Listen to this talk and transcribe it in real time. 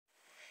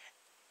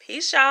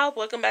Peace, y'all.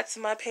 Welcome back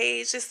to my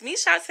page. It's me,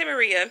 Shante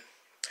Maria.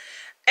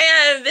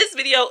 And this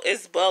video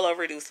is well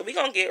overdue. So we're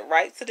going to get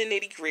right to the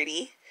nitty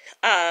gritty.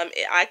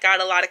 I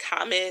got a lot of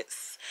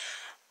comments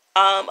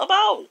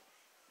about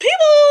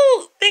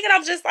people thinking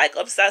I'm just like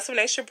obsessed with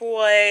Nature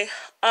Boy,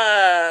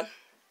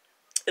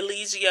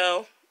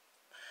 Eligio.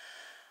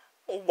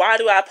 Why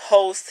do I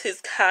post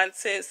his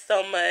content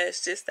so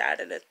much? Just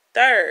that and the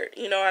third.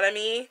 You know what I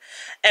mean?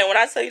 And when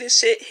I tell you this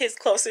shit hits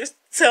closer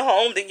to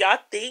home than y'all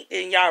think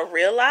and y'all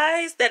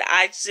realize that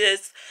I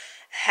just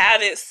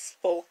haven't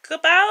spoke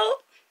about.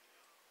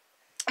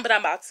 But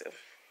I'm about to.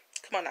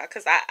 Come on now,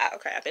 because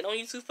I've been on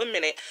YouTube for a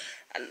minute.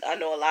 I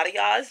know a lot of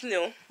y'all is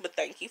new, but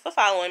thank you for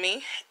following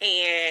me.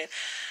 And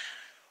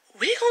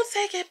we gonna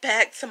take it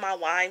back to my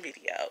wine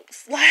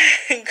videos.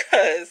 Like,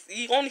 because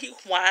you gonna need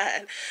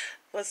wine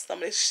with some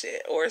of this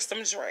shit or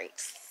some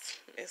drinks.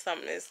 It's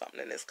something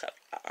in this cup,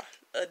 y'all.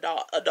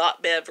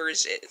 Adult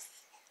beverages.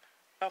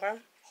 Okay?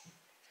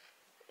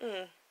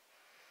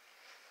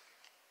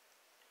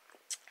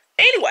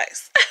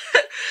 Anyways.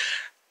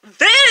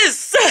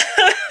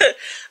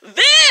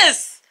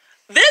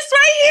 This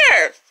right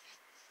here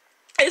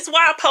is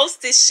why I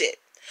post this shit.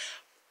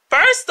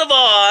 First of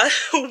all,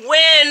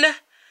 when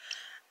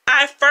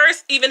I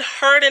first even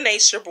heard of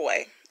Nature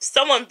Boy,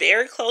 someone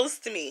very close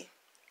to me,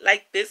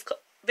 like this,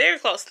 very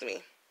close to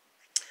me,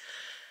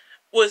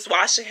 was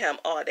watching him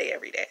all day,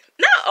 every day.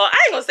 No, I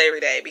ain't gonna say every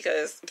day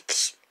because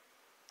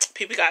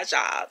people got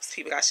jobs,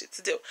 people got shit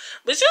to do.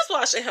 But just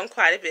watching him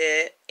quite a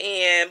bit,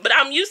 but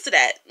I'm used to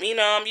that. You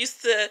know, I'm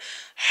used to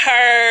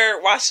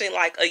her watching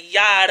like a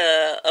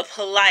Yada, a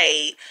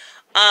Polite,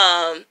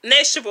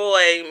 Nature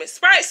Boy, Miss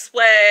Sprite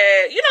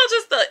Sweat, you know,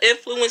 just the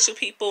influential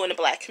people in the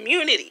black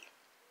community.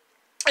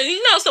 And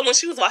you know, so when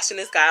she was watching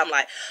this guy, I'm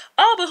like,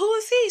 oh, but who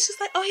is he? She's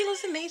like, oh, he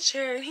lives in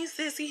nature, and he's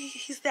this,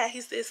 he's that,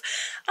 he's this.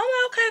 I'm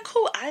like, okay,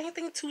 cool. I ain't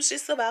think two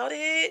shits about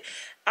it.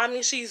 I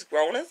mean, she's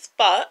grown as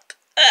fuck.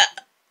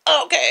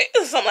 Okay.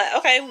 So I'm like,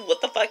 okay, what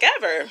the fuck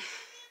ever.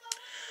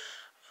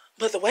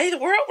 But the way the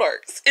world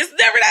works, it's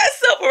never that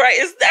simple, right?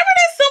 It's never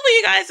that simple,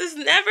 you guys. It's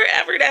never,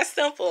 ever that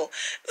simple.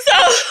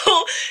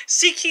 So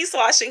she keeps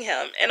watching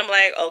him, and I'm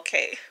like,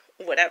 okay,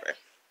 whatever.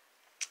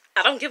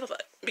 I don't give a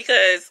fuck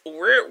because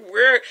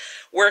we're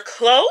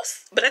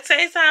close, but at the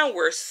same time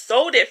we're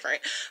so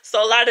different.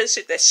 So a lot of the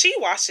shit that she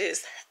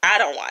watches, I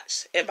don't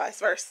watch, and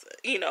vice versa.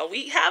 You know,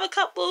 we have a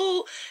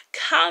couple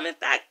common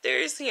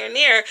factors here and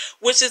there,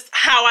 which is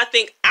how I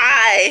think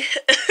I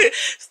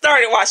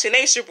started watching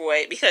Nature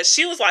Boy, because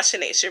she was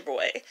watching Nature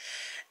Boy,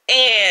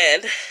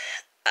 and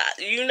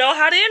you know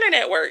how the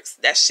internet works.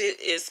 That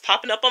shit is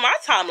popping up on my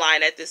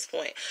timeline at this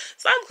point.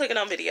 So I'm clicking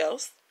on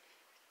videos.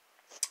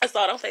 I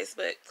saw it on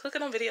Facebook,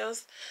 clicking on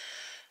videos,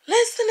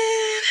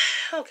 listening.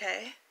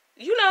 Okay.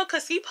 You know,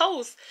 because he'll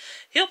post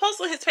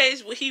on his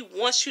page what he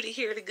wants you to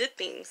hear, the good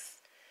things.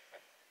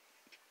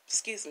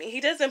 Excuse me.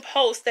 He doesn't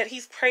post that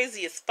he's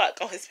crazy as fuck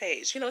on his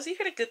page. You know, so you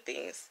hear the good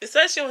things.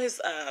 Especially on his,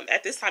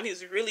 at this time, he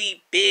was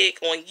really big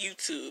on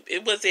YouTube.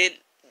 It wasn't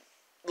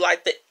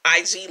like the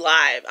IG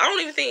Live. I don't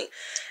even think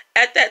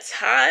at that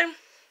time,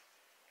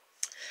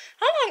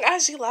 how long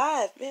IG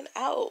Live been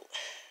out?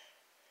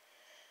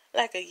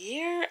 Like a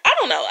year? I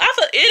don't know. I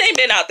feel it ain't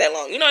been out that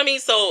long. You know what I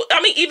mean? So,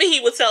 I mean, even he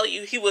would tell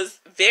you he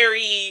was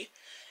very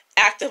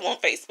active on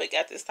Facebook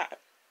at this time.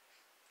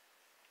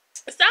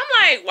 So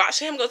I'm like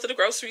watching him go to the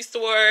grocery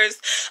stores.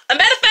 A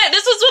matter of fact,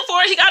 this was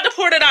before he got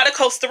deported out of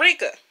Costa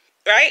Rica.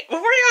 Right? Before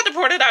he got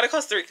deported out of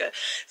Costa Rica.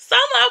 So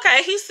I'm like,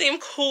 okay, he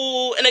seemed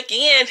cool. And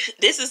again,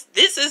 this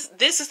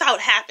is how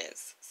it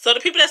happens. So the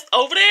people that's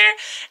over there,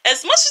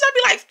 as much as I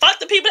be like, fuck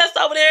the people that's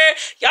over there,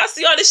 y'all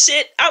see all this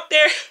shit out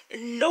there?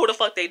 No, the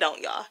fuck they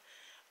don't, y'all.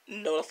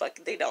 No, the fuck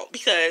they don't.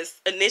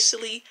 Because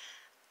initially,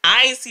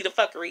 I didn't see the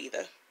fuckery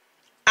either.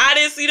 I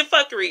didn't see the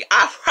fuckery.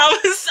 I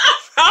promise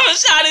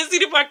you I didn't see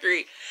the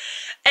fuckery.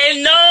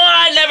 And no,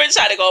 I never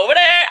tried to go over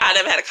there. I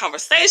never had a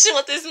conversation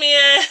with this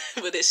man.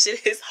 But this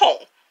shit is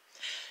home.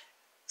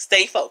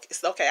 Stay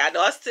focused. Okay, I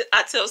know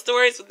I tell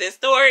stories within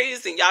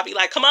stories, and y'all be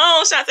like, come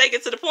on, Shante,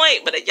 get to the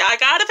point. But y'all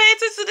gotta pay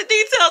attention to the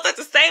details at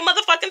the same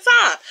motherfucking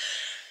time.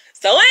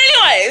 So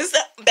anyways,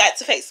 back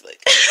to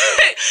Facebook.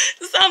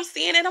 So I'm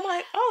seeing it. I'm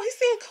like, oh, he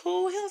seemed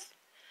cool.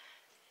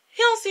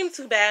 He don't seem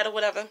too bad or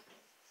whatever.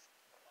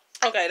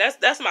 Okay,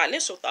 that's my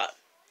initial thought.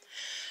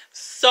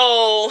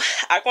 So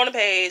I go on the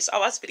page, I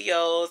watch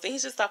videos, and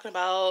he's just talking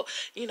about,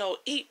 you know,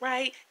 eat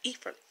right, eat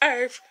from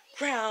earth,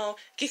 ground,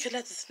 get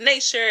connected to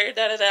nature,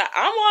 da da da.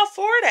 I'm all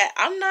for that.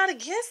 I'm not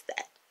against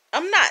that.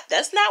 I'm not.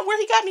 That's not where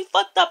he got me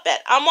fucked up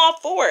at. I'm all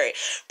for it.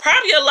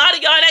 Probably a lot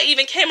of y'all that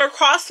even came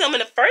across him in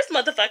the first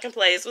motherfucking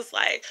place was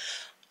like,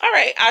 all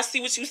right, I see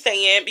what you're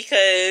saying,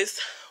 because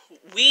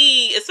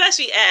we,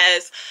 especially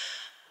as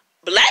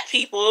black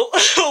people,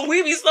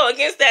 we be so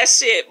against that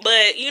shit.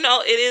 But, you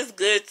know, it is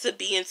good to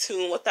be in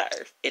tune with the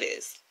earth. It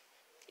is.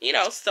 You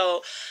know,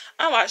 so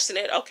I'm watching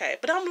it. Okay.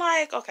 But I'm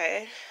like,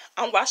 okay,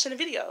 I'm watching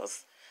the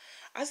videos.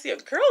 I see a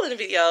girl in the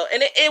video,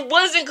 and it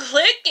wasn't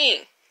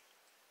clicking.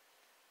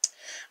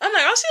 I'm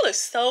like, oh, she looks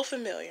so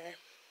familiar.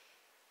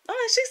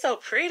 Oh, she's so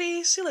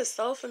pretty. She looks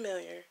so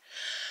familiar.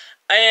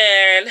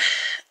 And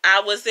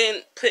I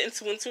wasn't putting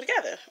two and two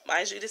together.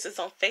 Mind you, this is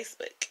on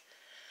Facebook.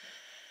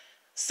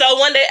 So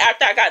one day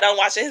after I got done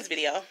watching his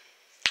video,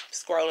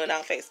 scrolling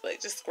out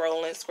Facebook, just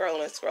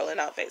scrolling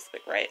out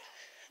Facebook, right?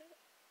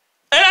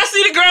 And I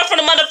see the girl from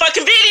the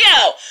motherfucking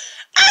video.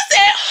 I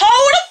said,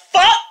 hold the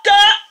fuck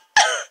up.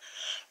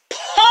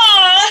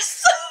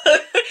 Pause.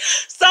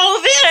 So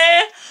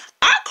then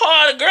I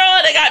called a girl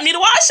that got me to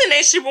watching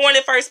that shit in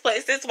the first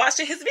place. That's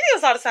watching his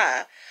videos all the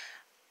time.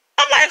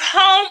 I'm like,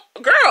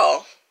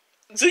 girl,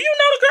 do you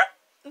know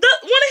one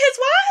of his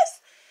wives?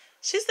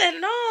 She said,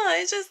 no,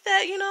 it's just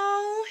that, you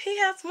know, he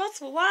has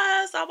multiple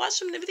wives. I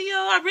watched him in the video.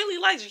 I really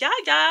liked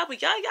Yaya,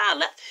 but Yaya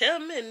left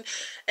him and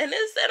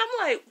this. And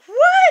I'm like,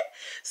 what?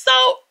 So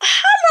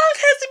how long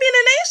has he been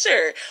in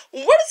nature?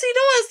 What is he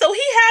doing? So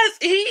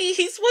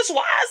he switched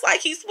wives,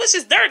 like he switched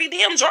his dirty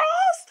damn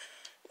drawers?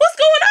 What's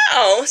going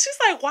on? She's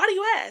like, why do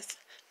you ask?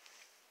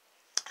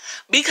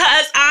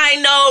 Because I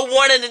know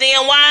one of the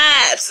damn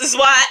wives is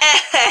why I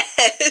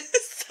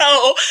asked.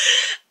 So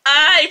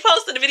I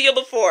posted a video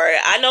before.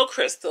 I know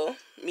Crystal.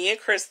 Me and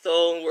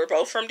Crystal, we're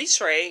both from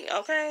Detroit.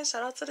 Okay,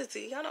 shout out to the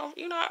D. I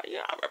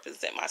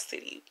represent my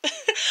city.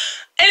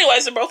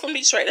 Anyways, we're both from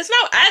Detroit. It's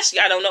not actually,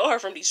 I don't know her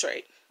from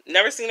Detroit.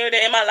 Never seen her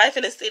day in my life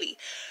in the city.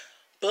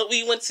 But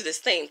we went to the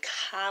same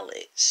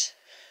college.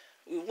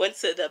 We went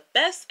to the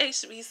best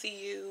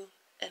HBCU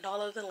in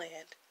all of the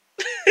land.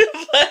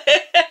 But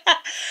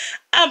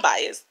I'm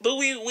biased. But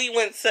we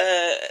went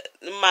to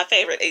my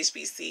favorite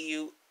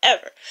HBCU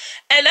ever.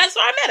 And that's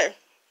where I met her.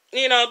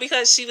 You know,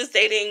 because she was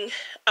dating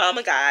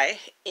a guy,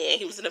 and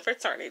he was in a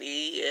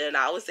fraternity, and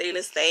I was dating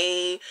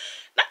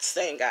not the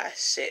same guy,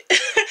 shit.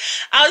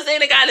 I was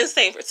dating a guy in the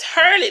same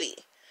fraternity.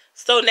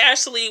 So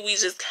naturally, we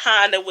just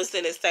kind of was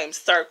in the same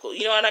circle.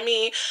 You know what I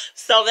mean?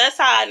 So that's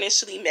how I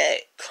initially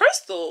met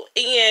Crystal,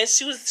 and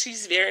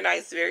she's very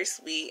nice, very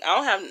sweet. I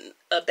don't have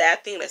a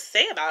bad thing to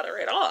say about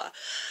her at all.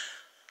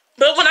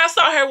 But when I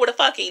saw her with a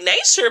fucking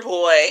nature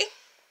boy,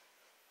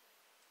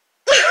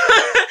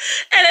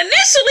 and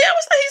initially I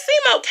was like, he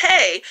seemed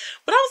okay,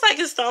 but I was like,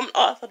 it's something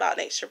off about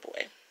nature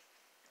boy.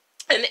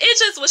 And it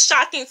just was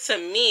shocking to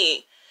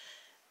me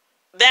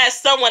that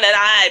someone that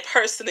I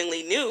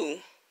personally knew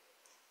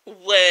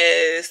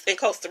was in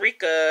Costa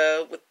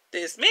Rica with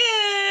this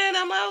man.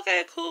 I'm like,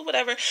 okay, cool,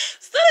 whatever.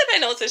 Still didn't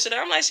pay no attention to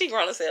her. I'm like, she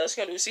grown as hell. She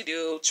gonna do what she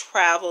do,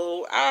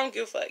 travel. I don't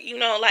give a fuck. You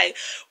know, like,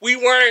 we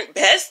weren't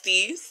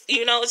besties.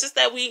 You know, it's just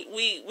that we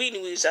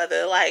knew each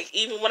other. Like,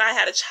 even when I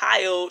had a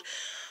child,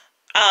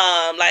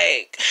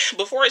 like,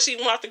 before she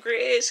went off the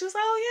grid, she was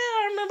like, oh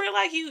yeah, I remember,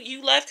 like,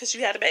 you left because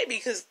you had a baby,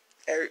 because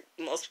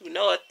most people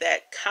know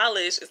that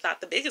college is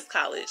not the biggest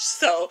college,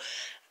 so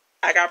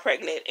I got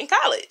pregnant in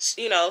college,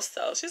 you know,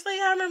 so she's like,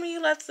 yeah, I remember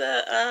you left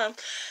to,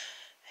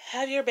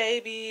 have your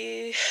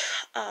baby,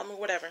 or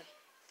whatever,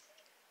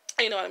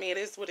 you know what I mean, it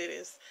is what it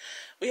is.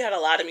 We had a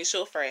lot of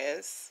mutual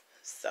friends,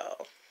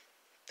 so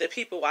the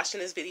people watching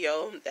this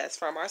video that's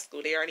from our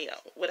school, they already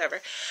know, whatever.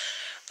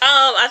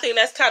 I think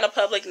that's kind of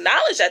public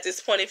knowledge at this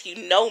point. If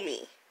you know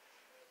me,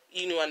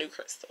 you knew I knew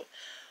Crystal.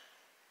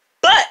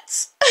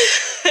 But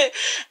I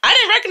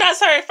didn't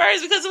recognize her at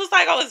first because it was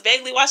like I was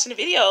vaguely watching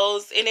the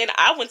videos. And then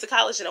I went to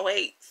college in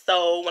 2008.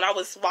 So when I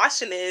was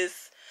watching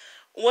this,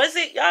 was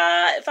it,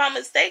 y'all, if I'm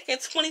mistaken,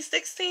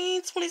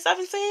 2016,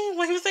 2017,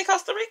 when he was in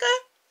Costa Rica?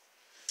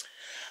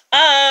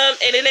 And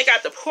then they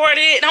got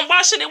deported, and I'm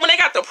watching it when they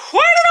got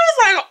deported. I was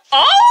like,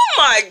 oh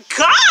my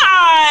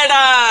God,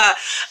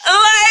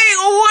 like,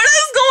 what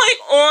is going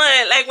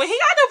on? Like, when he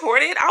got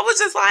deported, I was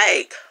just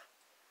like,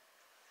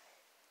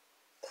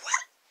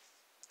 what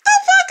the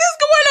fuck is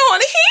going on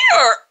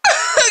here?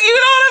 You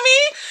know what I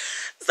mean?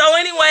 So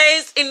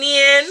anyways, in the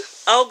end,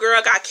 old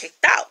girl got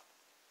kicked out.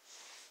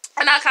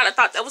 And I kind of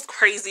thought that was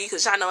crazy,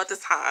 because y'all know at the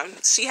time,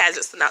 she had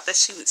just announced that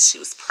she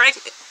was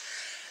pregnant.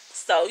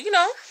 So, you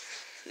know,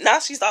 now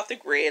she's off the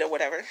grid or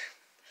whatever.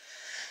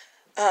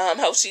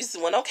 Hope she's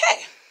doing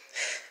okay.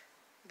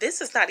 This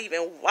is not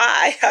even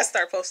why I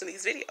start posting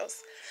these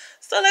videos.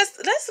 So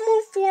let's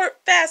move forward,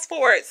 fast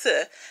forward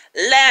to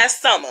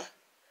last summer.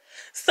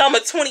 Summer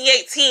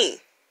 2018.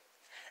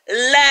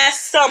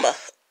 Last summer.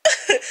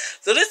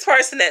 So this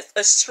person that's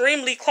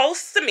extremely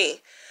close to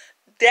me,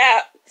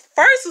 that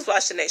first was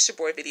watching Nature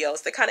Boy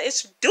videos, that kind of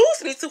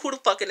introduced me to who the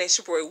fucking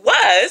Nature Boy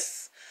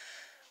was.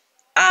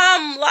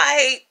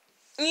 Like,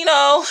 you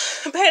know,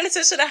 paying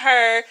attention to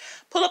her,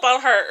 pull up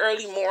on her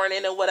early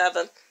morning or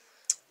whatever.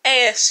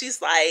 And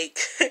she's like,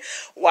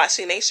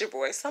 watching Nature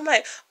Boy. So I'm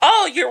like,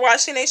 oh, you're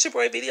watching Nature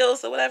Boy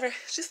videos or whatever?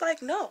 She's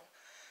like, no,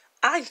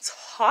 I'm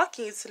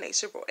talking to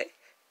Nature Boy.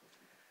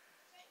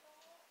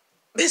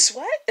 Bitch,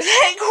 what?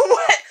 Like,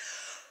 what?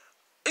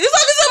 You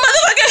talking to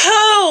motherfucking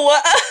who?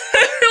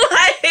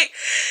 Like,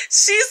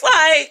 she's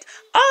like,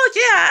 oh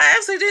yeah, I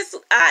actually this.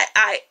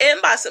 I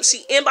inboxed him.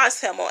 She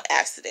inboxed him on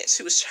accident.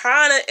 She was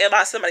trying to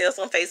inbox somebody else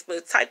on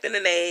Facebook, type in the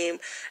name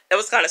that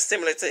was kind of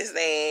similar to his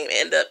name,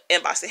 ended up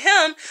inboxing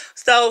him.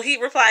 So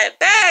he replied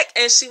back,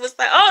 and she was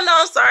like, oh no,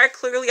 I'm sorry,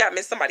 clearly I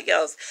missed somebody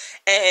else.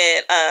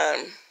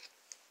 And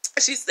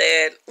she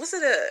said, was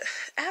it a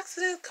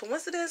accident,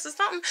 coincidence, or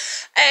something?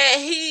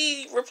 And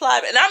he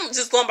replied, and I'm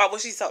just going by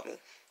what she told me.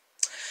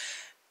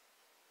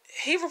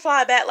 He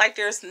replied back like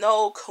there's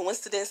no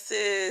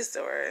coincidences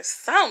or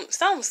some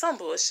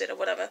bullshit or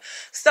whatever.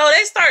 So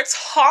they start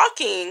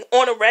talking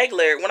on a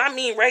regular. When I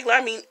mean regular,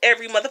 I mean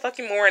every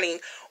motherfucking morning.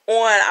 On,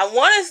 I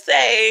want to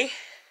say,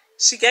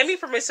 she gave me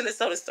permission to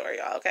tell the story,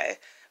 y'all. Okay,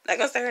 I'm not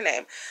gonna say her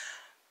name.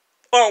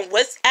 On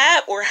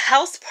WhatsApp or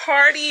House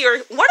Party or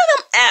one of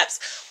them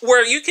apps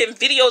where you can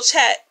video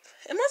chat.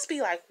 It must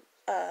be like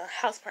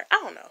House Party. I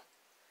don't know.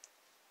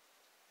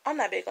 I'm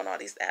not big on all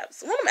these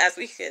apps. One of them apps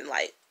we can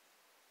like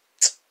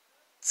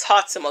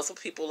talk to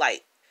multiple people,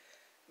 like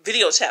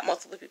video chat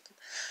multiple people.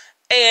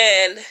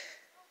 And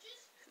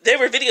they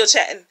were video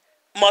chatting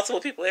multiple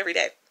people every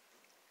day.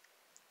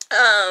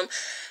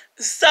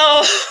 So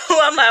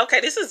I'm like,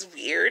 okay, this is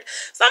weird.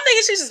 So I'm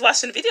thinking she's just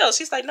watching the video.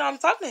 She's like, no, I'm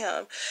talking to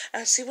him.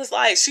 And she was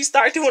like, she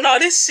started doing all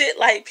this shit,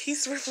 like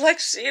peace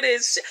reflection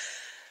and shit.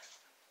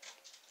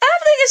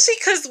 I'm thinking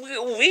because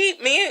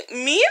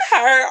me and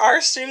her are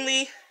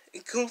extremely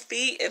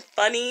goofy and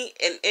funny,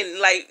 and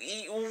like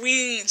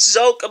we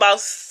joke about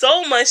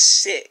so much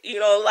shit, you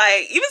know,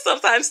 like even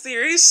sometimes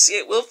serious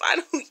shit we'll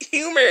find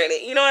humor in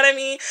it, you know what I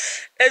mean?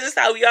 That's just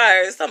how we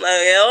are. So I'm like,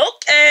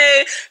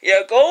 okay,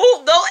 yeah, go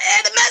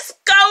ahead and let's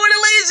go with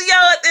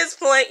Eligio at this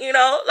point, you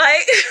know,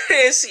 like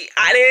and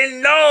I didn't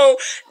know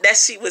that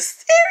she was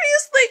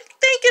seriously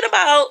thinking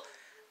about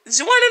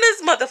joining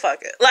this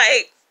motherfucker,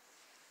 like.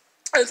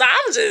 And so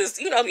I'm just,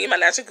 you know, being my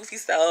natural goofy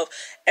self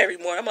every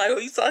morning. I'm like, are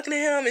you talking to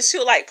him? And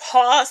she'll like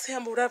pause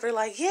him or whatever,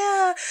 like,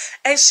 yeah.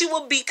 And she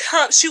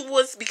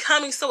was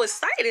becoming so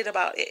excited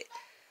about it.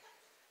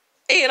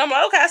 And I'm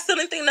like, okay, I still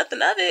didn't think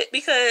nothing of it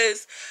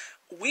because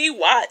we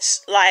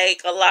watched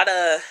like a lot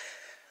of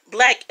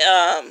black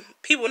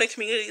people in the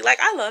community. Like,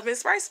 I love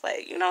Miss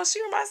Riceway. You know,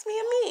 she reminds me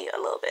of me a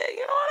little bit.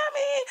 You know what I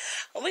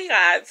mean? We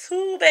got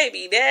 2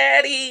 baby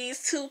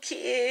daddies, 2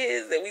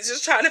 kids, and we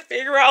just trying to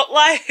figure out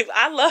life.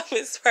 I love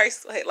Miss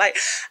Riceway. Like,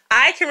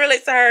 I can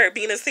relate to her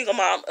being a single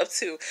mom of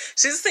 2.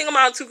 She's a single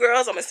mom of 2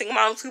 girls. I'm a single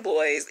mom of 2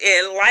 boys.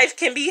 And life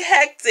can be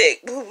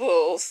hectic.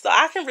 So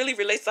I can really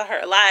relate to her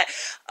a lot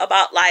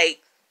about, like,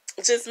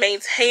 just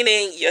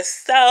maintaining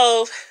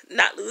yourself,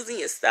 not losing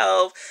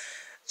yourself,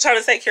 trying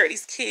to take care of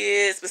these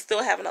kids, but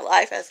still having a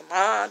life as a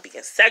mom,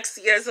 being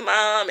sexy as a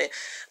mom, and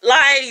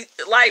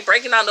like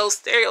breaking down those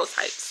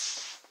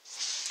stereotypes.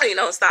 You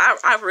know, so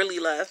I really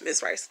love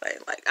Miss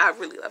Riceway. Like, I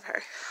really love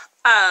her.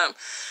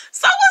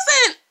 So it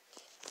wasn't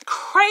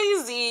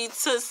crazy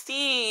to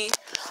see,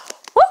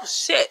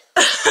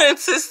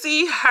 to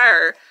see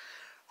her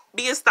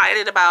be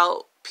excited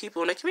about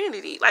people in the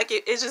community. Like,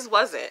 it just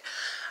wasn't.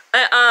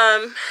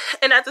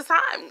 And at the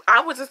time,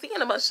 I wasn't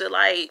seeing a bunch of,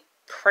 like,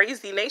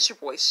 crazy nature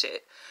boy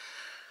shit.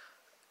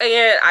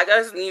 And I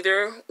guess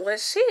neither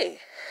was she.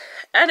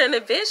 And then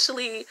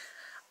eventually,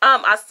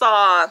 I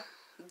saw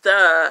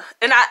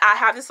and I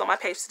have this on my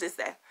page to this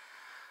day.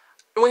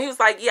 When he was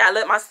like, yeah, I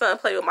let my son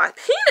play with my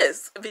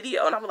penis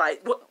video. And I'm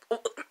like, what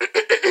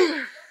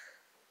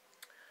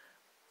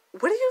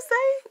do you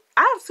say?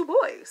 I have 2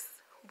 boys.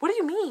 What do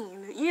you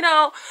mean? You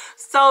know?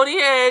 So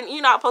then,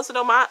 you know, I posted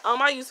on my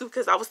YouTube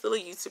because I was still a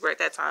YouTuber at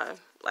that time.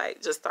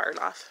 Like, just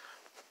starting off.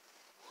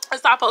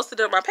 And so I posted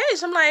it on my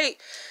page. I'm like,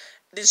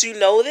 did you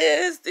know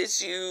this? Did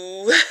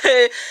you,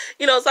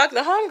 you know, talking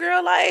to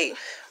homegirl, like,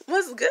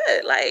 what's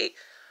good? Like,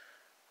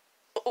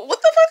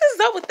 what the fuck is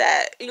up with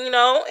that? You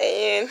know?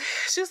 And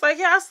she was like,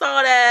 yeah, I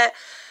saw that.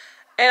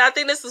 And I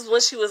think this is when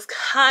she was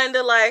kind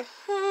of like,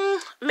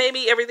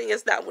 maybe everything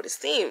is not what it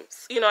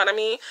seems. You know what I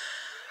mean?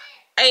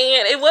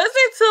 And it wasn't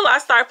until I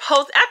started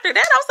posting. After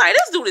that, I was like,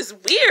 this dude is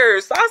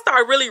weird. So I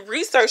started really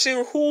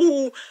researching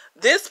who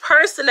this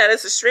person that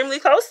is extremely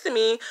close to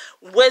me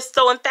was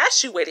so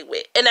infatuated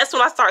with. And that's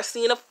when I started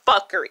seeing the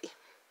fuckery.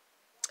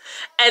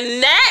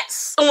 And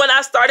that's when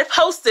I started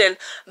posting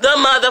the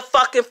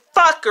motherfucking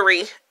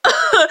fuckery.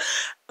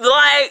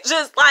 Like,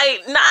 just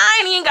like, nah, I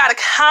ain't even got to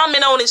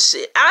comment on this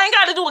shit. I ain't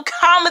got to do a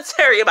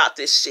commentary about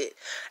this shit.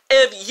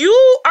 If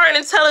you are an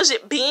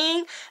intelligent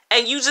being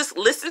and you just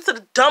listen to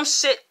the dumb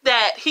shit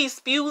that he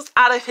spews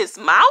out of his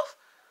mouth,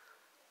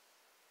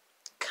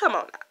 come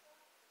on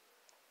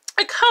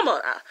now. Come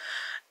on now.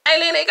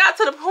 And then it got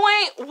to the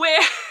point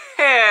where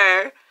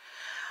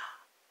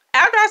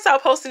after I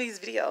started posting these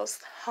videos,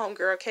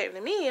 homegirl came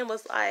to me and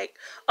was like,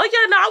 oh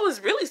yeah, no, I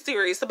was really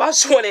serious about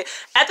joining.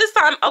 At this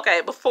time,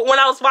 okay, before, when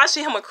I was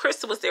watching him when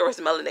Crystal was there, was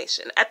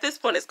melanation. At this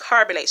point, it's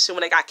carbonation.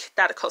 When they got kicked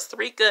out of Costa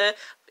Rica,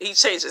 he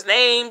changed his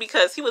name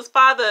because he was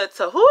father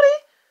to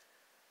Hootie.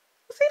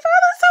 Was he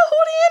father to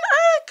Hootie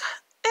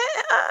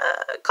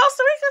in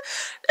Costa Rica?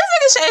 This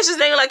nigga changed his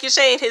name like you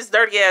changed his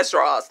dirty ass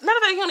drawers. Matter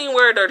of fact, he don't even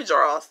wear dirty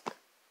drawers.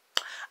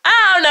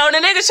 I don't know,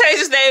 the nigga changed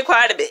his name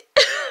quite a bit.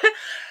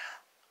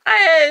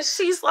 And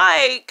she's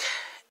like,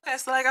 okay,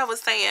 so like I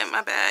was saying,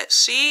 my bad.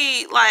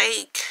 She,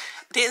 like,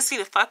 didn't see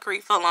the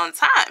fuckery for a long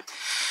time.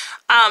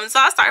 So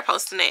I started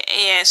posting it,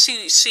 and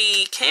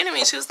she came to me,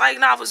 and she was like,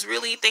 no, I was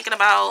really thinking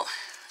about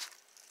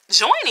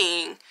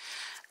joining.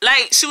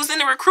 Like, she was in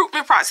the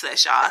recruitment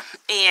process, y'all.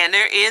 And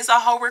there is a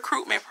whole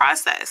recruitment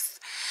process.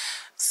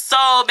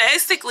 So,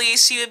 basically,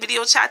 she would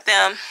video chat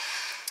them.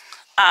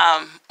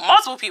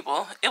 Multiple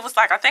people. It was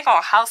like, I think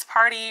on House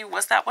Party,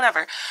 what's that,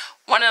 whatever.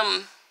 One of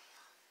them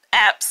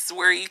apps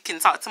where you can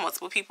talk to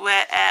multiple people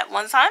at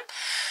one time.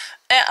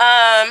 And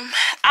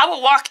I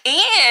would walk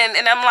in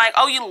and I'm like,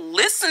 oh, you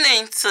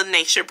listening to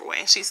Nature Boy?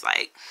 And she's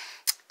like,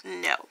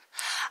 no,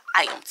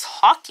 I am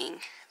talking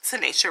to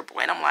Nature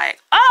Boy. And I'm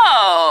like,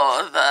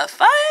 oh, the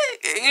fuck?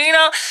 You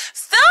know,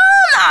 still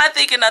not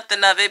thinking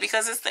nothing of it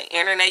because it's the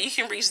internet. You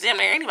can reach them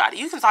or anybody.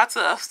 You can talk to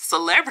a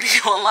celebrity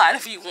online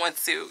if you want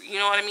to. You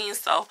know what I mean?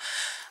 So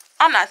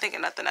I'm not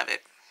thinking nothing of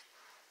it.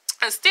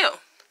 And still.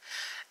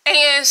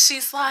 And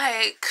she's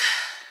like,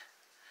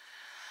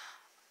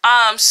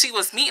 she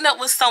was meeting up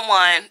with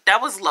someone that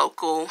was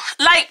local.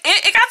 Like,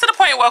 it got to the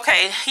point where,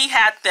 okay, he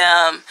had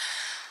them,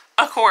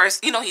 of course,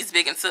 you know, he's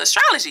big into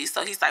astrology.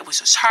 So he's like,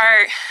 what's your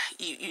chart?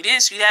 You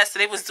this, you that. So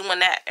they was doing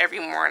that every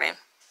morning.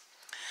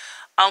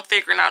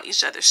 Figuring out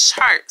each other's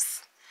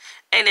charts.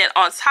 And then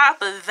on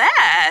top of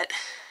that,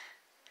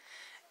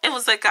 it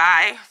was a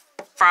guy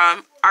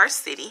from our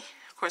city.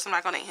 Of course, I'm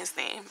not going to name his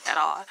name at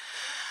all.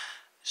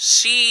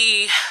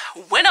 She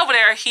went over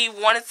there. He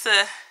wanted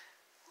to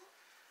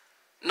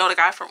know the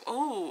guy from,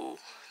 ooh,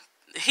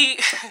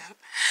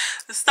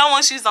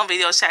 someone she's on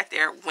video chat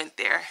there went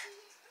there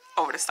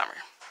over the summer.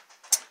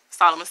 That's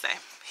all I'm gonna say.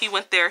 He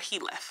went there, he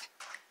left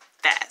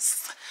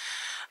fast.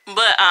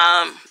 But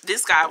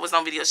this guy was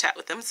on video chat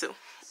with them too.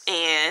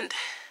 And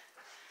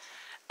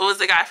it was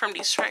the guy from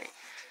Detroit.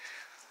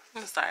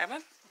 I'm sorry, my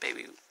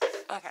baby.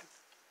 Okay.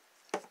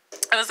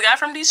 It was the guy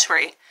from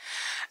Detroit.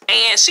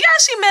 And she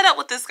actually met up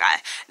with this guy.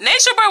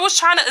 Nature Boy was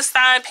trying to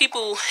assign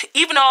people,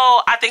 even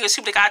though I think as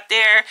people that got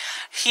there,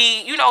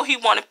 he, you know, he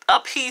wanted a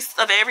piece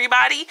of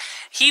everybody.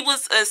 He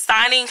was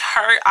assigning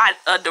her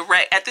a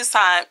direct, at this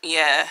time,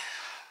 yeah,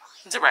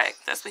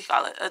 direct. That's what he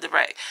call it, a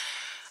direct.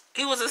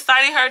 He was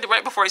assigning her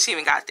direct before she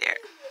even got there.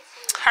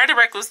 Her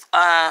direct was,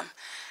 I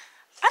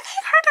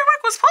think her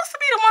direct was supposed to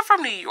be the one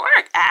from New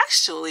York,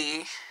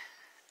 actually.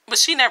 But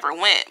she never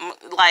went.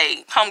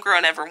 Like,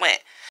 homegirl never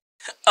went.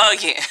 Oh,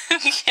 yeah.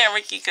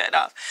 Camera key cut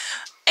off.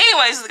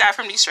 Anyways, the guy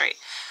from Detroit.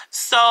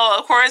 So,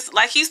 of course,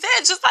 like he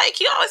said, just like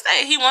he always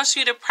say, he wants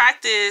you to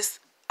practice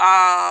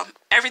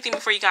everything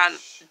before you got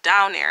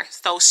down there.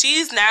 So,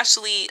 she's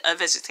naturally a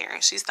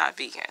vegetarian. She's not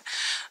vegan.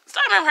 So,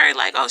 I remember her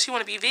like, oh, she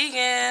want to be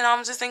vegan.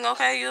 I'm just thinking,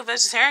 okay, you're a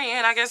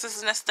vegetarian. I guess this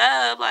is messed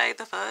up. Like,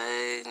 the fuck?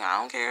 I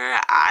don't care.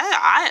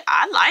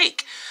 I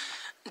like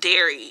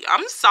dairy.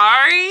 I'm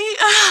sorry.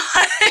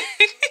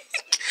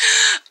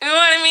 You know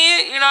what I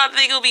mean? You know, I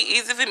think it'll be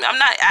easy for me. I'm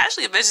not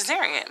actually a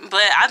vegetarian,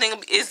 but I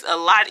think it's a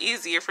lot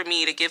easier for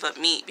me to give up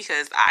meat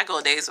because I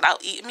go days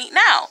without eating meat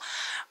now.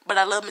 But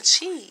I love my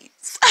cheese.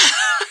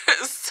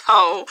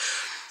 So,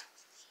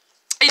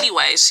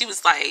 anyway, she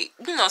was like,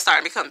 you know,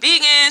 starting to become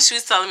vegan. She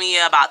was telling me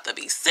about the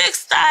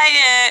B6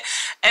 diet.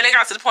 And it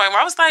got to the point where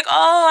I was like,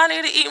 oh, I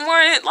need to eat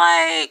more,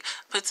 like,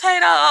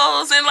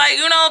 potatoes. And, like,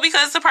 you know,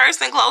 because the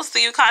person close to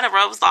you kind of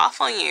rubs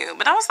off on you.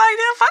 But I was like,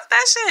 yeah, fuck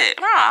that shit.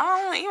 Bro,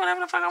 I don't eat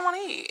whatever the fuck I want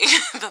to eat.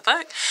 The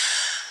fuck?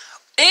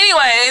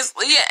 Anyways,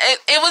 yeah,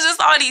 it was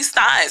just all these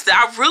signs that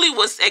I really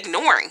was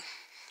ignoring.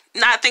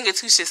 Not thinking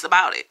two shits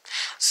about it.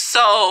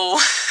 So,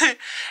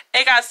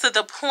 it got to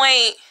the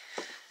point...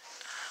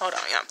 Hold on,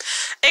 y'all.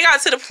 It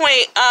got to the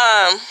point,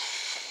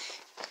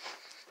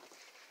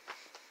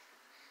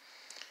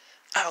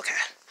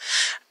 okay.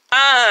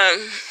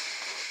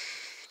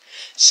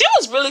 She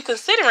was really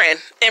considering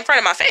in front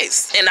of my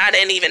face, and I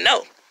didn't even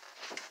know.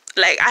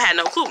 Like, I had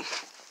no clue.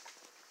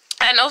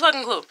 I had no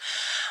fucking clue.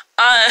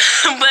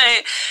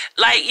 But,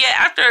 like,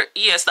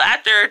 so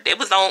after it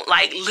was on,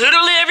 like,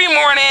 literally every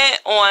morning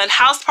on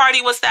House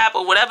Party WhatsApp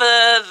or whatever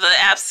the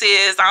apps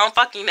is, I don't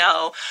fucking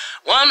know.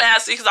 One of them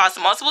asked because I was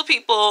multiple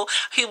people.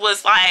 He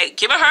was, like,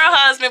 giving her a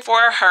husband for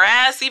her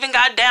ass even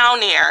got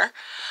down there.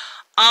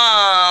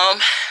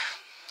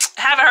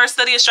 Having her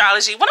study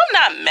astrology, what I'm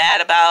not mad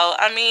about.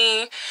 I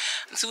mean,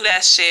 do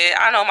that shit.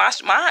 I know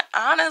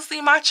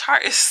honestly, my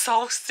chart is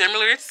so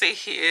similar to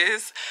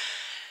his.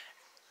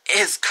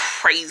 It's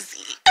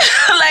crazy.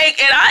 Like,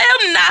 and I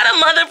am not a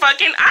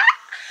motherfucking,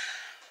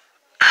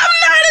 I'm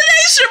not a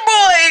Nature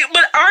Boy,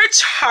 but our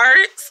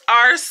charts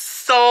are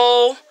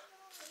so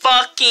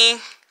fucking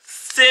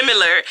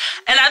similar.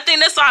 And I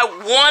think that's why I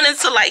wanted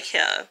to like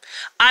him.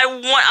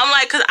 I'm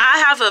like, because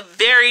I have a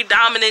very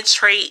dominant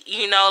trait,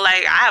 you know,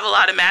 like I have a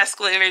lot of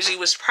masculine energy,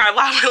 which probably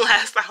why we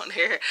last down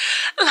there.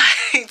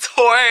 Like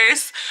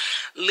Taurus,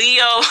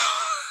 Leo,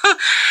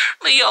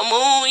 Leo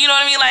moon, you know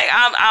what I mean? Like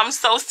I'm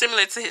so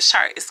similar to his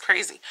chart. It's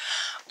crazy.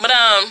 But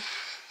at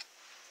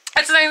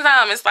the same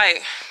time, it's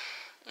like,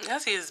 I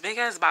see this big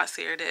ass box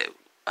here that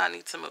I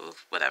need to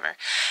move, whatever. At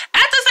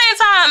the same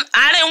time,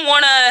 I didn't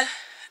want to,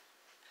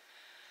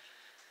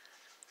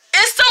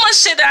 it's so much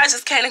shit that I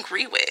just can't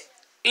agree with.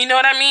 You know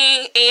what I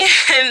mean?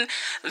 And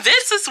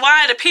this is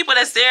why the people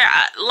that's there,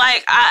 I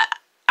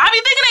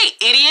be thinking they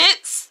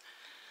idiots,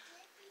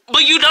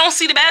 but you don't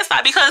see the bad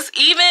side. Because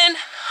even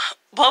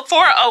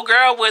before old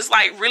girl was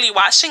like really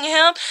watching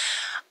him.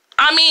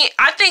 I mean,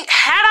 I think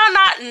had I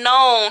not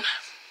known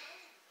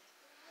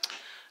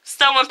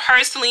someone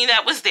personally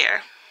that was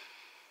there,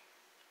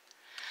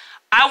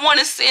 I want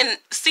to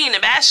see the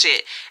bad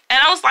shit. And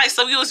I was like,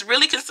 so you was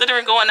really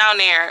considering going down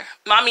there?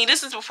 I mean,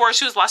 this is before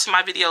she was watching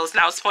my videos and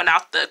I was pointing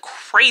out the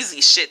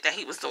crazy shit that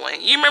he was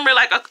doing. You remember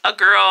like a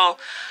girl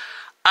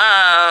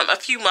a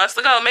few months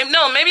ago, maybe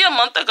a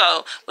month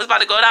ago, was about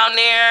to go down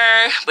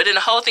there, but then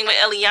the whole thing with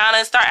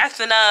Eliana start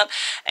acting up,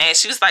 and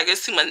she was like,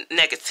 it's too much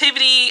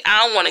negativity,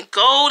 I don't want to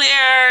go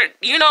there,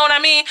 you know what I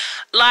mean?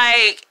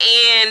 Like,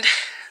 and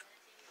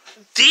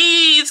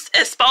these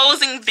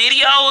exposing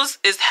videos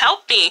is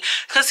helping,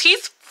 because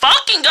he's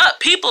fucking up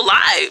people's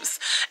lives.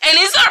 And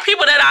these are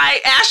people that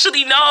I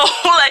actually know.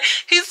 Like,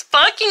 he's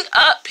fucking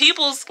up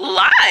people's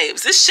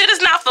lives. This shit is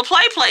not for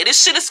play.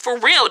 This shit is for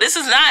real. This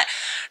is not,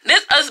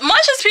 this, as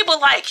much as people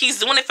like he's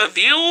doing it for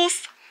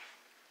views,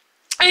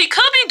 he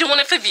could be doing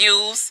it for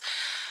views,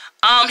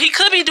 he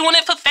could be doing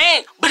it for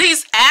fame, but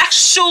he's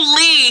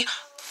actually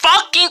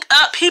fucking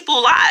up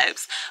people's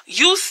lives.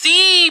 You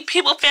see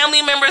people,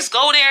 family members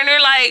go there and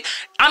they're like,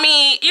 I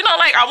mean, you know,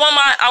 like,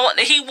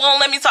 he won't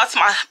let me talk to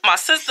my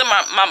sister,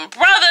 my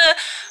brother,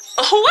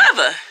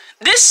 whoever.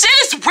 This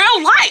shit is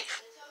real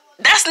life.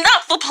 That's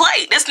not for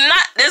play. That's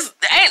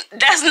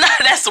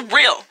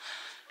real.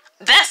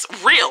 That's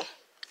real.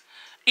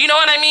 You know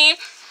what I mean?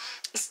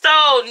 So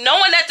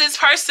knowing that this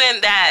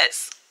person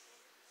that's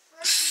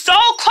so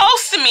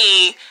close to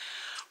me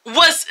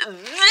was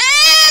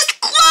this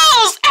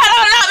close, had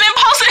I not been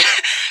posting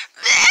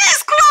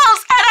this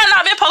close, had I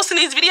not been posting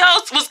these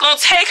videos, was gonna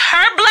take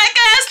her black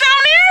ass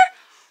down there?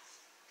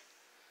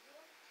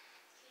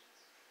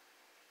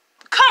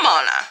 Come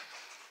on now.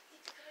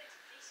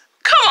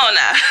 Come on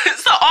now.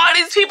 So all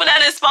these people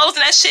that are exposing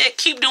that shit,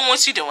 keep doing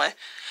what you're doing.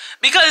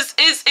 Because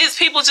it's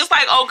people just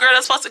like, oh girl,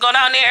 that's supposed to go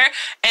down there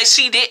and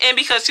she didn't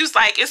because she was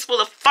like, it's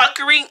full of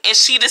fuckery and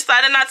she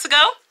decided not to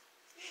go.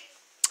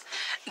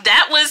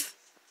 That was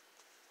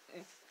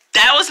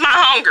my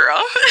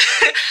homegirl.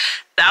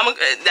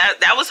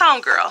 that was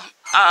homegirl.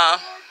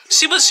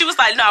 She was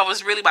like, no, I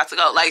was really about to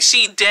go. Like,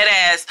 she dead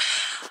ass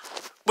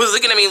was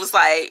looking at me, was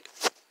like,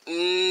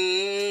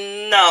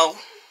 no,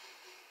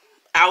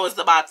 I was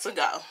about to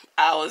go.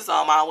 I was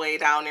on my way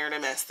down there to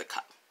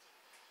Mexico.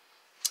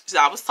 So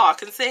I was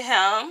talking to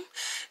him.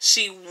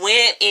 She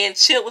went and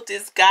chilled with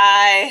this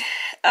guy.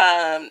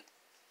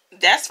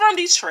 That's from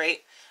Detroit.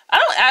 I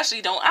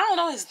don't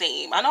know his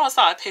name. I know I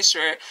saw a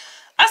picture.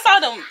 I saw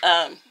them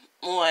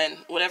on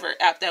whatever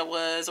app that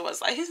was. It was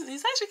like, he's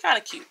actually kind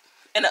of cute.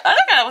 And the other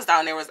guy that was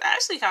down there was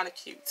actually kind of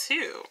cute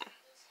too,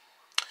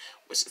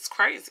 which is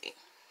crazy.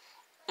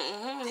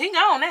 He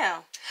gone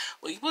now.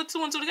 Well, you put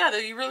two and two together,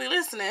 you really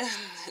listening.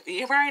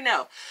 You already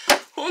know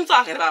who I'm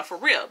talking about for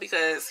real,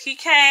 because he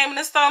came in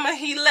the summer,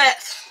 he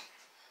left.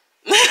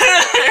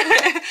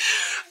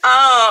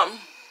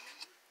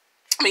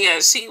 But yeah,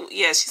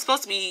 she's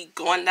supposed to be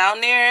going down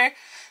there,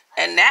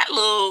 and that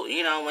little,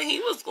 you know, when he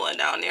was going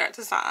down there at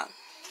the time.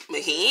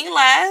 But he ain't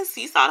last.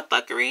 He saw the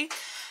fuckery.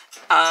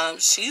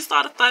 She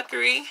saw the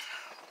fuckery,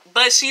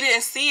 but she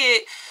didn't see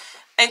it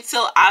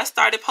until I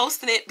started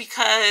posting it,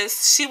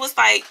 because she was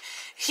like,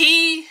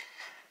 he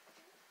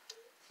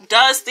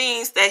does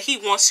things that he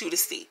wants you to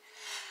see.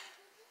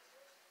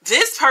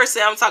 This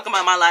person, I'm talking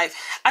about my life.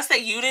 I said,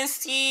 you didn't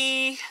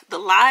see the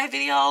live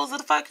videos of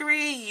the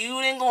fuckery.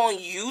 You didn't go on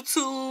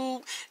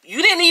YouTube.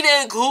 You didn't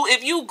even Google.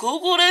 If you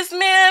Google this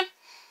man,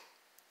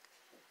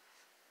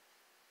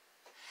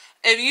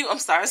 I'm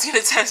sorry, I was getting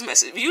a text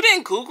message. If you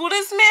didn't Google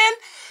this man,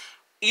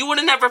 you would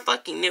have never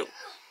fucking knew.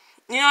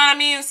 You know what I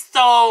mean?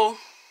 So,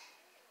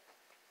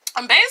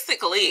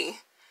 basically,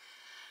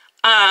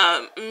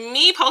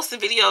 me posting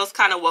videos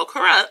kind of woke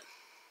her up,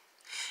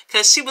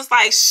 because she was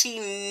like, she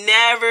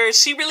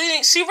really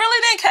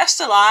didn't catch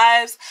the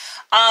lives,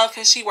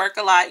 because she work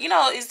a lot. You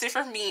know, it's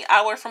different for me.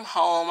 I work from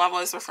home. I've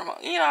always worked from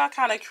home. You know, I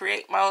kind of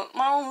create my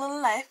own little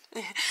life.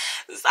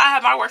 So I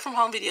have my work from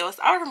home videos.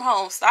 I work from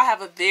home, so I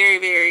have a very,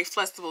 very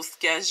flexible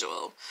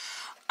schedule.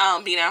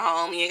 Being at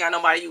home, you ain't got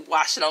nobody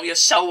watching over your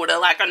shoulder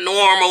like a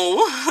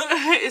normal.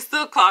 It's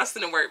still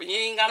costing to work, but you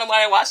ain't got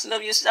nobody watching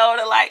over your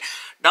shoulder like,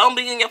 don't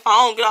be in your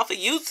phone, get off of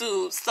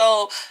YouTube.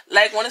 So,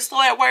 like, when it's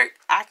slow at work,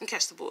 I can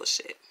catch the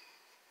bullshit.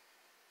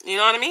 You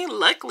know what I mean?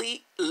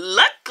 Luckily,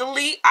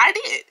 I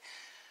did.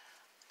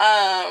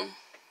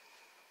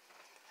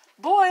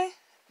 Boy,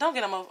 don't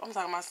get him over. I'm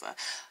talking to my son.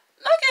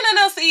 Don't get him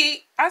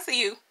LC. I see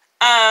you.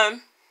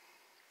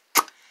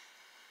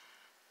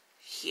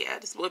 Yeah,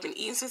 this boy been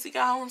eating since he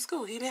got home from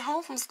school. He been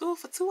home from school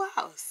for 2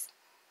 hours.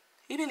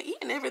 He been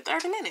eating every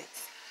 30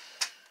 minutes.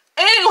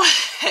 Anyways,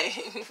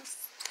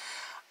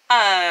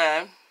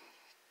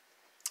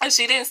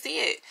 she didn't see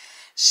it.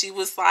 She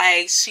was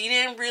like, she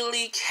didn't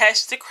really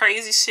catch the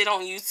crazy shit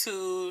on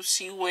YouTube.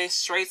 She went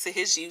straight to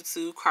his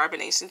YouTube,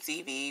 Carbonation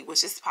TV,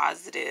 which is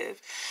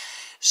positive.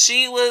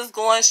 She was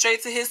going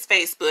straight to his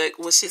Facebook,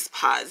 which is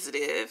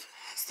positive.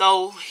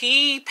 So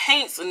he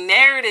paints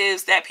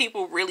narratives that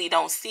people really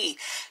don't see.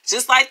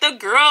 Just like the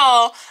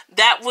girl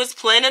that was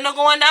planning on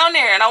going down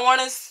there. And I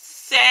want to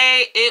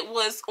say it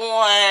was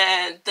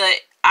on the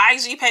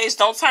IG page,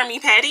 Don't Turn Me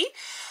Petty.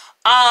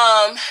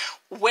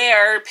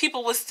 Where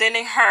people was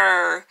sending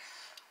her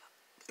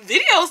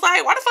videos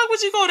like, why the fuck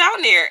would you go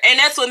down there? And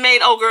that's what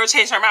made old girl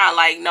change her mind.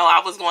 Like, no, I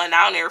was going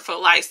down there for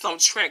like some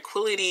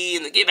tranquility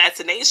and to get back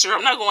to nature.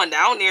 I'm not going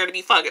down there to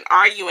be fucking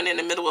arguing in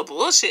the middle of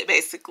bullshit,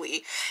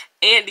 basically.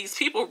 And these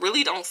people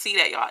really don't see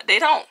that, y'all. They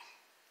don't.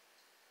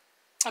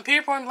 A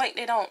period point blank,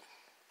 they don't.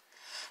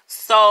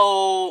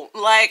 So,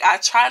 like, I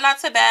try not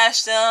to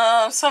bash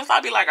them. Sometimes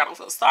I be like, I don't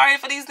feel sorry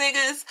for these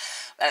niggas.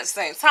 But at the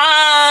same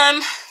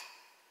time,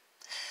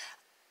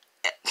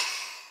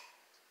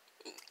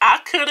 I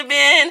could have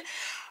been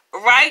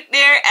right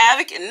there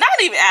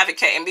not even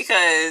advocating,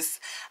 because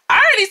I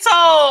already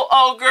told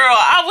old girl,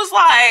 I was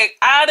like,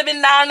 I would have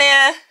been down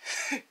there.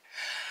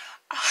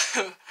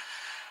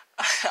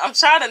 I'm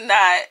trying to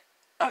not.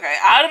 Okay,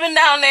 I would have been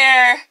down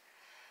there.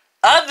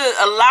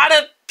 A lot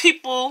of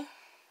people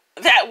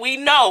that we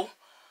know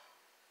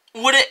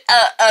would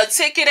a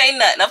ticket ain't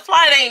nothing. A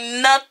flight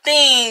ain't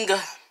nothing.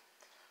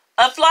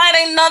 A flight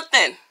ain't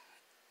nothing.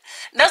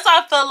 That's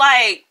why I feel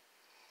like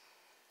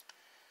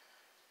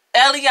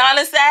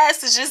Eliana's ass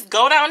to just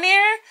go down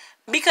there,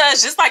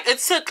 because just like it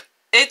took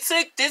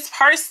this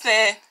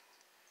person,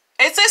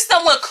 it took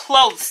someone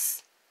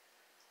close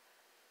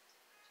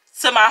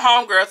to my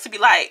homegirl to be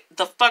like,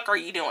 the fuck are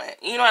you doing?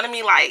 You know what I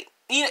mean? Like,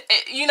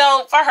 you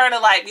know, for her to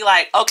like be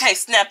like, okay,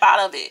 snap out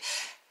of it.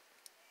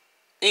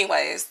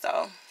 Anyways,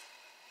 so.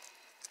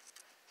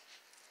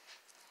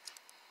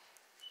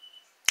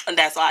 And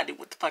that's all I do.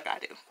 What the fuck I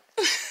do.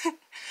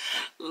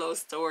 Long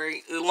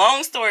story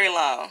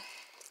long.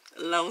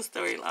 Long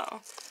story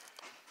long.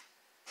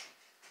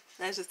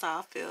 That's just how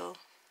I feel.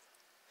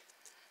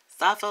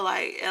 So I feel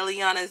like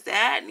Eliana's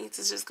dad needs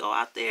to just go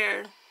out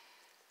there.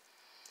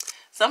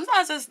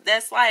 Sometimes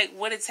that's like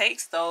what it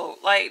takes, though.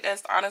 Like,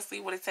 that's honestly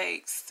what it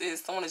takes,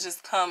 is someone to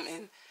just come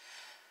and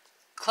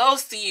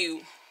close to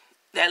you,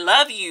 that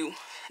love you,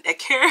 that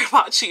care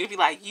about you, to be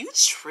like, you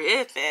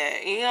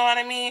tripping. You know what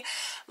I mean?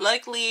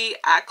 Luckily,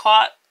 I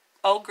caught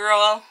old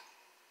girl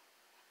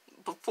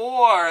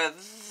before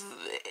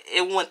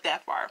it went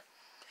that far.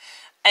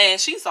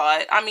 And she saw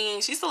it. I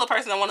mean, she's still a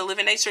person that want to live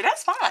in nature.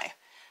 That's fine.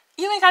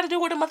 You ain't got to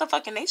do with a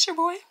motherfucking nature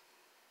boy.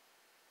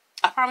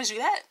 I promise you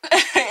that.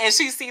 And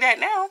she see that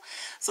now.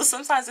 So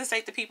sometimes it's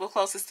like the people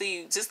closest to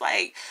you. Just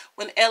like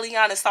when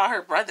Eliana saw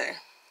her brother.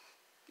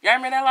 Y'all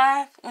remember that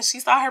live? When she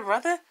saw her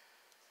brother?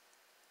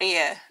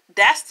 Yeah.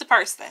 That's the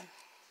person.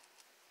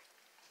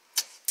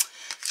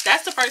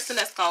 That's the person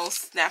that's going to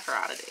snap her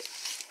out of it.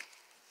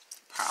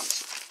 I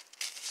promise you.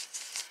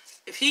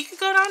 If he could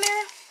go down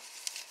there,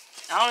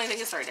 I don't even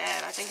think it's her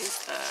dad. I think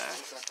it's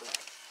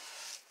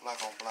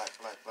black on black.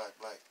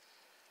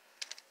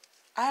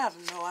 I have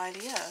no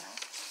idea.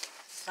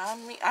 I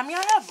mean,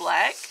 I have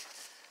black.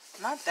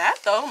 Not that,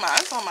 though.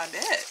 Mine's on my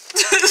bed.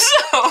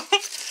 So. Well,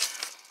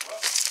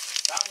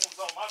 that one's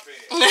on my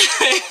bed.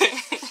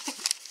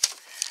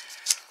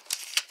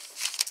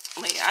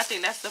 But yeah, I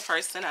think that's the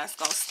person that's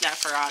going to snap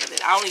her out of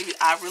it.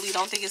 I really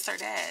don't think it's her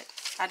dad.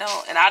 I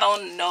don't. And I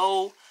don't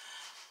know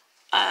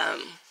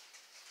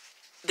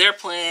their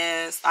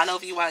plans. I know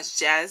if you watch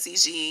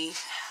Jazzy G,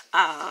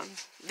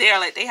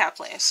 they have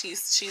plans.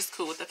 She's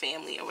cool with the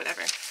family or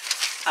whatever.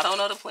 I don't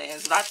know the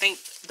plans, but I think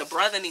the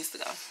brother needs to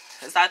go,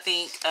 because I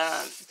think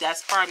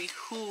that's probably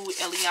who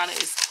Eliana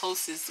is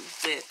closest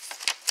with,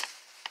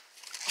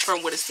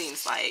 from what it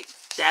seems like.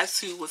 That's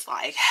who was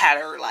like, had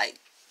her like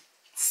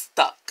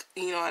stuck,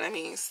 you know what I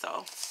mean?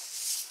 So,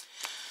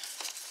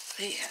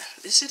 but yeah,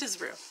 this shit is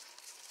real.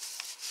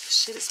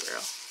 This shit is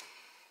real.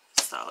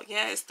 So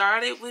yeah, it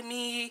started with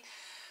me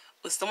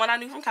with someone I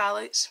knew from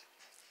college,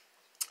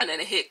 and then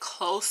it hit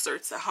closer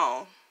to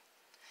home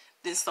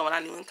than someone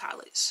I knew in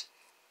college.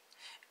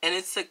 And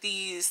it took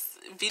these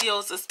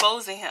videos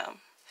exposing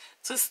him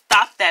to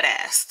stop that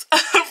ass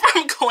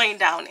from going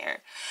down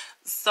there.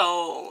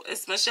 So,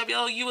 especially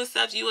yo, you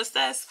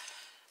assess.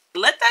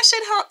 Let that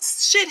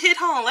shit hit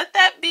home. Let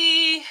that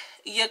be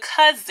your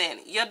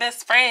cousin, your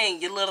best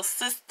friend, your little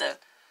sister.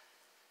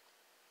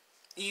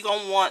 You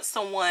gonna want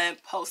someone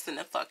posting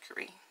the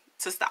fuckery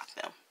to stop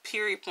them.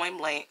 Period, point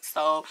blank.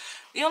 So,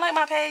 if you don't like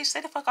my page,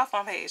 stay the fuck off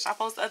my page. I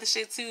post other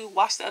shit too.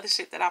 Watch the other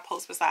shit that I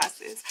post besides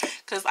this.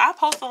 Because I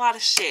post a lot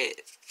of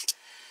shit.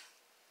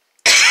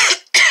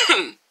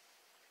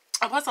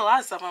 I post a lot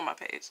of stuff on my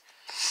page.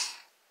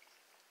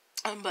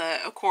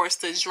 But, of course,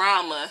 the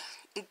drama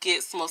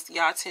gets most of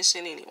y'all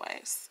attention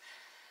anyways.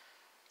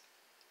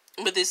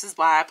 But this is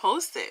why I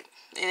post it.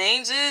 It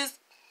ain't just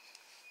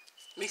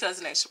because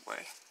of Nature Boy.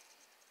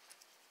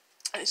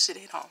 And it should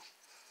hit home.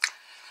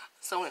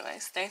 So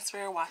anyways, thanks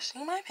for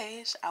watching my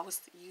page. I will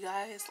see you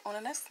guys on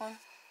the next one.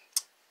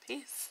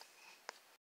 Peace.